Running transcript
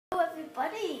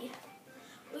everybody!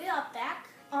 We are back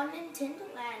on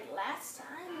Nintendo Land. Last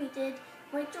time we did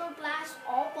Retro Blast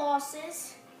all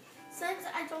bosses. Since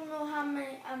I don't know how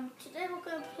many, today we're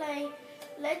gonna play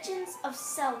Legends of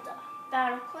Zelda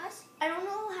Battle Quest. I don't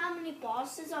know how many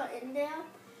bosses are in there.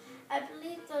 I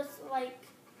believe there's like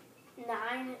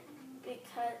 9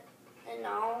 because in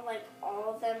all, like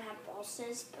all of them have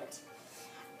bosses, but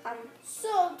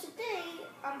so today,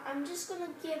 I'm just gonna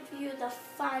give you the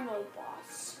final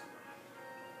boss.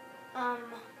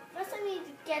 First I need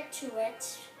to get to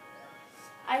it.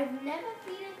 I've never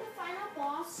beaten the final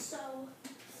boss, so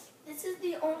this is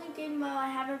the only game where I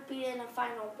haven't beaten a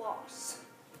final boss.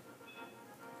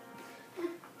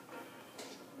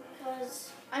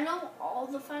 Because I know all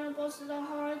the final bosses are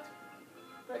hard,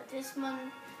 but this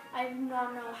one, I do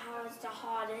not know how it's the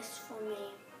hardest for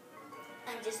me.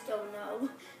 I just don't know.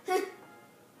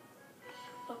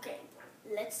 Okay,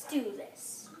 let's do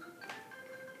this.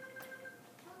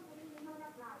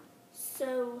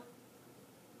 So,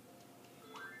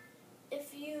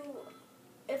 if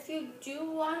you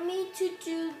do want me to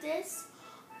do this,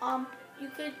 you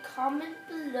could comment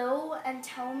below and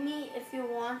tell me if you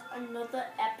want another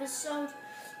episode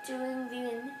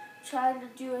trying to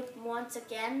do it once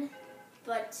again.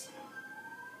 But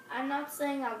I'm not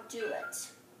saying I'll do it.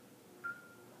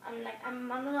 I'm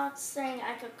not saying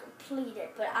I could complete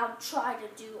it, but I'll try to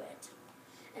do it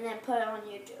and then put it on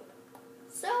YouTube.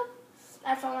 So,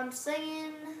 that's all I'm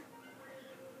saying.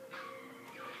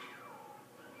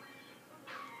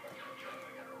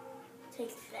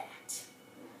 Take that.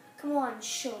 Come on,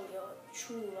 show your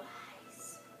true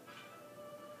eyes.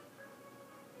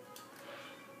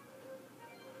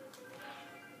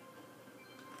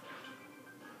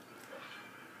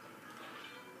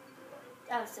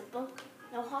 That was simple.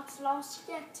 No hearts lost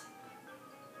yet.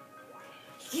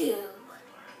 You.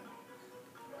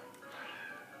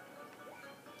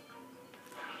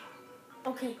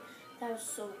 Okay, that was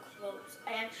so close.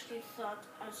 I actually thought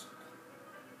I was...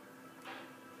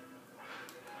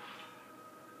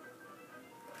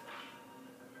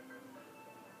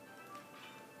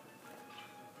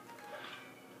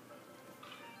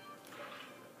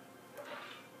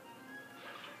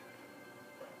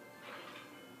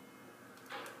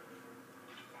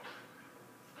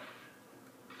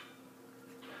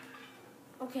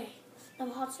 Okay, no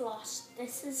hearts lost.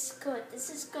 This is good. This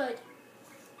is good.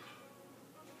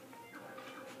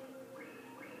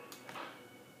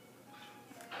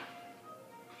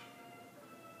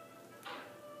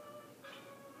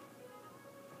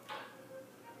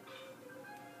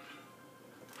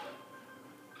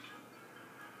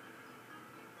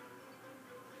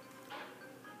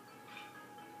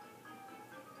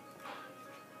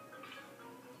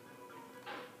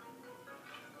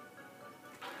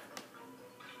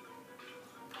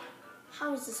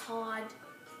 How is this hard?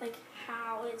 Like,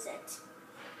 how is it?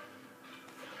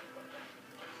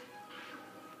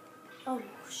 Oh,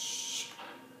 shh.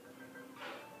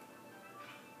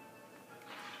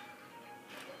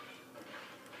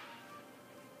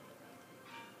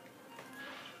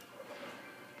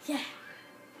 Yeah.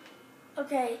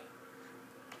 Okay.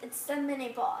 It's the mini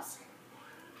boss.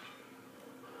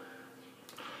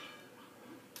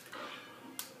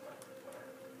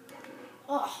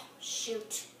 Oh,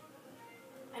 shoot.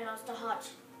 I lost a heart.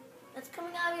 That's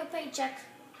coming out of your paycheck.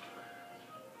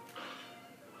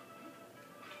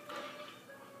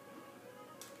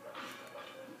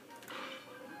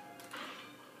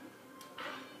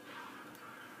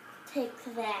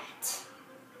 Take that.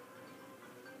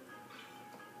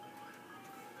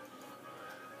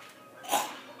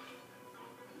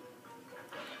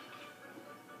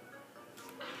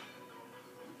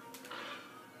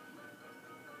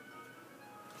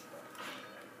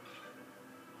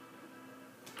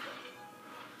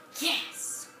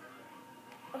 Yes!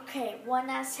 Okay, one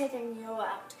last hit and you're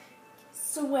out.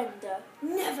 Surrender.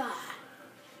 Never!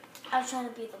 I was trying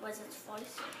to be the wizard's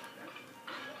voice.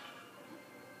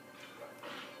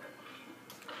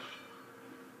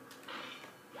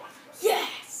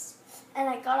 Yes! And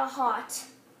I got a heart.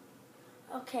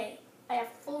 Okay, I have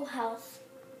full health.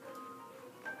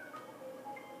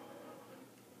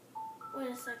 Wait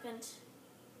a second.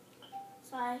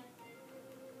 Sorry.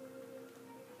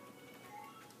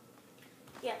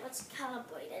 Yeah, let's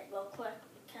calibrate it real quick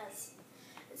because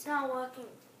it's not working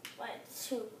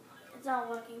it's not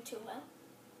working too well.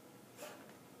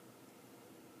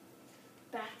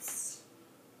 Bats.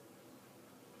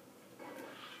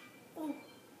 Ooh.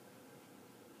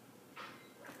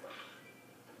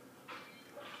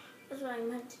 That's what I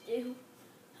meant to do.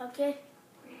 Okay?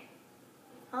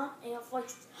 Huh? In your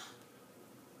voice.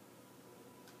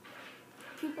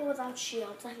 People people without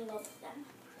shields. I love them.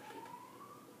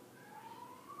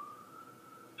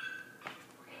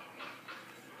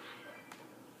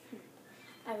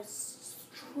 I was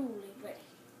truly ready.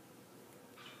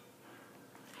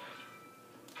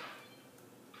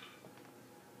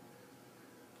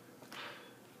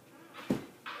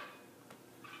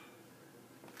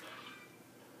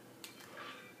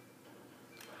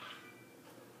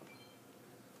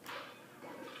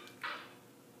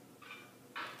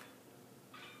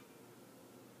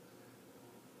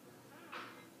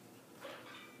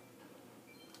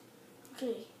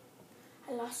 Okay,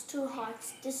 I lost 2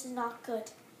 hearts. This is not good.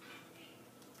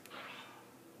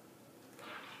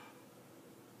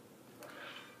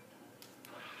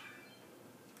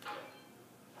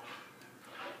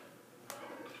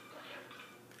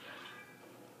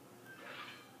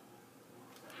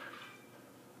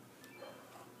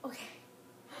 Okay.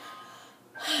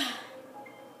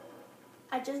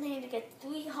 I just need to get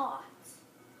 3 hearts.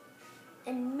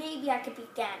 And maybe I could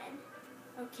beat Ganon.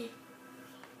 Okay.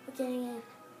 We're getting in.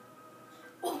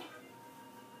 Oh!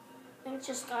 Things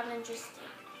just got interesting.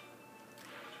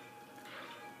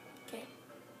 Okay.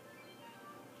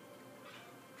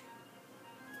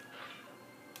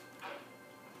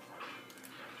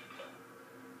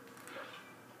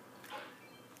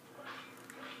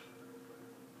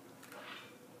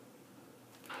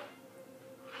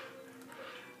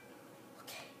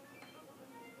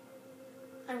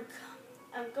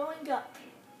 I'm going up.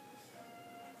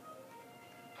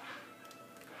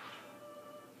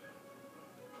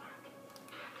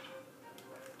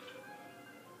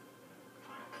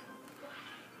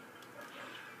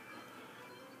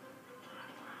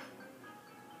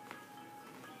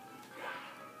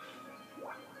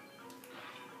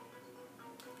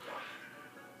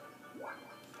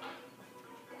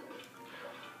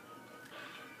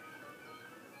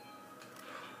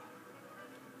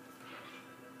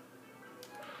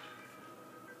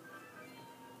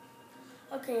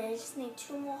 Okay, I just need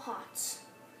 2 more hearts.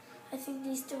 I think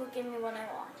these 2 will give me what I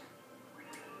want.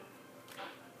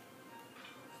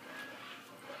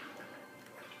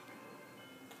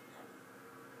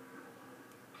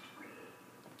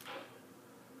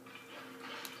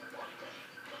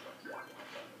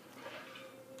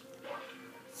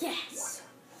 Yes!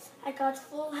 I got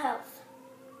full health.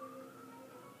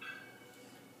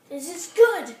 This is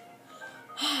good!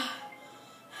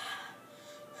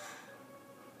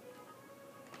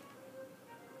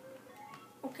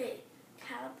 Okay,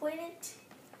 calibrate it,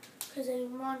 because I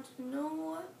want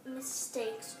no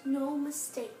mistakes, no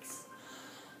mistakes.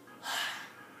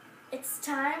 It's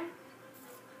time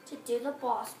to do the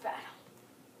boss battle.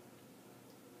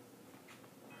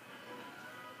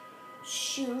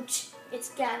 Shoot, it's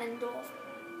Ganondorf.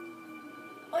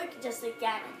 Or you can just say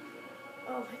Ganon.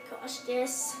 Oh my gosh,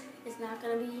 this is not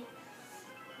gonna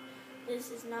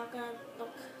look.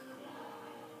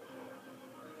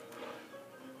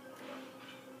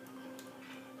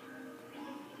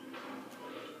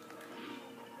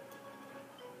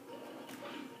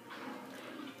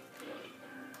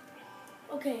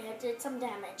 Okay, I did some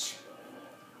damage.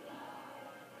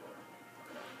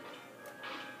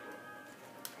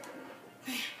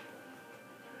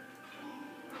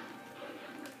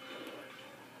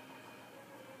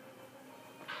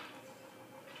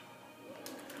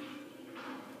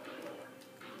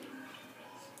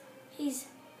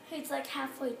 He's like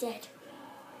halfway dead.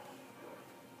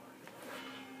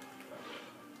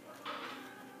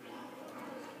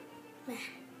 Man.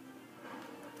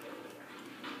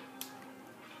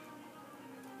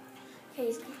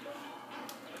 Okay,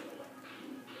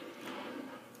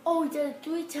 oh, he did it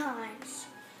 3 times.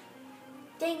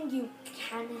 Thank you,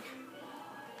 Ganon.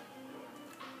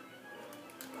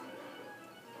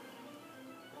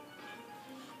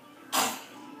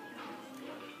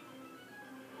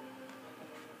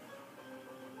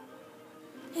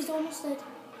 He's almost dead.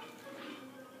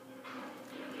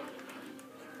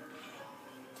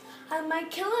 I might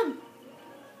kill him.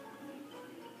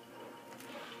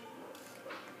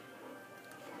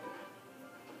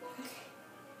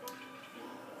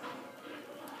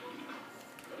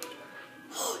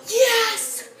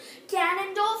 Yes!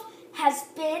 Ganondorf has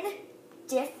been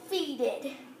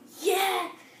defeated.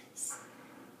 Yes!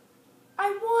 I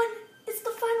won! It's the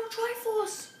final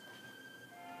Triforce!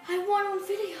 I won on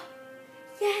video.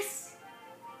 Yes!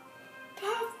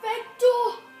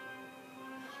 Perfecto!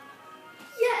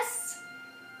 Yes!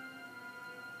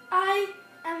 I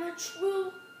am a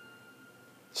true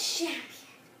champion.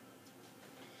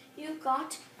 You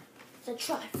got the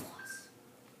Triforce.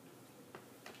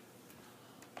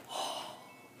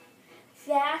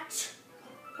 That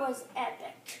was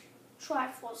epic.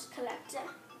 Triforce Collector.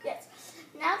 Yes.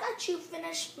 Now that you've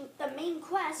finished the main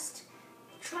quest,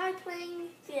 try playing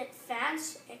the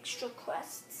advanced extra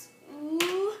quests.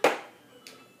 Ooh.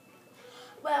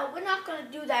 Well, we're not going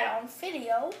to do that on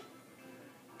video,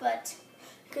 but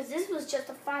because this was just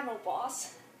the final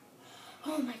boss.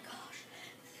 Oh my gosh,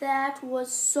 that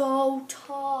was so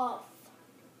tough.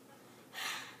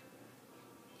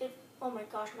 Oh my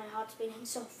gosh, my heart's beating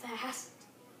so fast.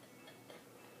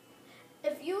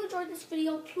 If you enjoyed this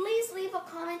video, please leave a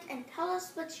comment and tell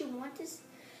us what you want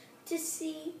to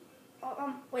see.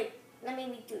 Wait, let me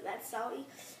redo that, sorry.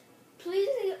 Please,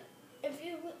 if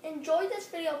you enjoyed this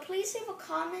video, please leave a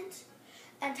comment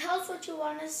and tell us what you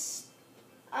want to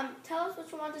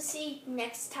see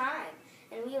next time.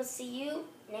 And we will see you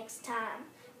next time.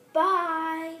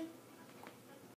 Bye.